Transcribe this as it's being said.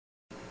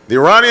The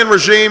Iranian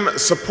regime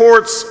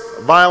supports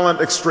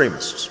violent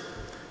extremists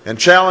and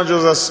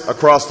challenges us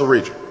across the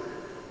region.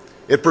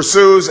 It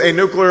pursues a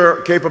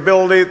nuclear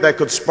capability that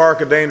could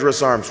spark a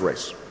dangerous arms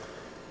race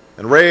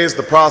and raise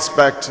the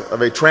prospect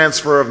of a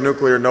transfer of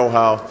nuclear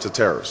know-how to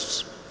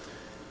terrorists.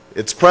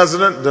 Its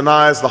president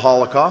denies the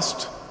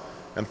Holocaust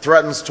and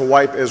threatens to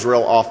wipe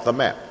Israel off the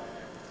map.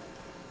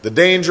 The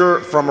danger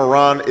from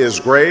Iran is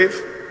grave,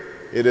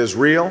 it is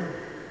real,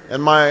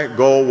 and my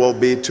goal will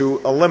be to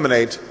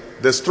eliminate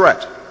this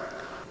threat.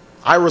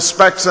 I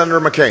respect Senator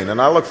McCain,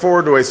 and I look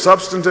forward to a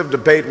substantive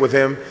debate with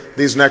him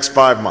these next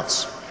 5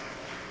 months.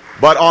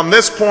 But on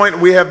this point,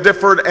 we have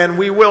differed, and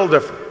we will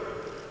differ.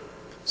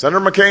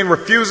 Senator McCain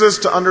refuses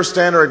to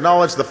understand or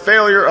acknowledge the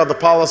failure of the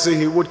policy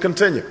he would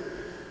continue.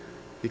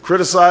 He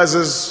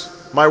criticizes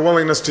my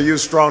willingness to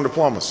use strong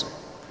diplomacy,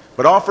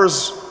 but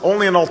offers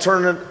only an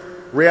alternate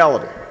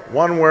reality,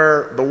 one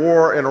where the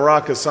war in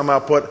Iraq has somehow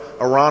put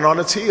Iran on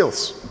its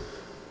heels.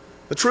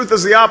 The truth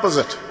is the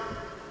opposite.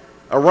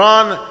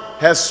 Iran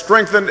has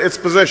strengthened its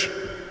position.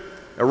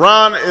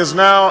 Iran is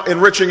now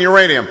enriching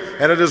uranium,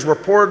 and it has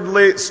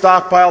reportedly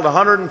stockpiled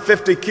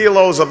 150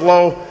 kilos of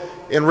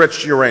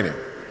low-enriched uranium.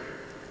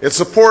 Its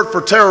support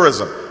for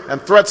terrorism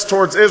and threats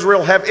towards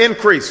Israel have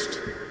increased.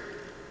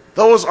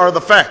 Those are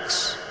the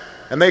facts,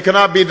 and they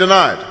cannot be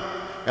denied.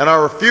 And I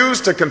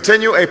refuse to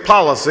continue a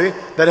policy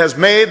that has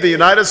made the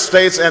United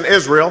States and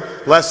Israel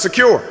less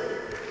secure.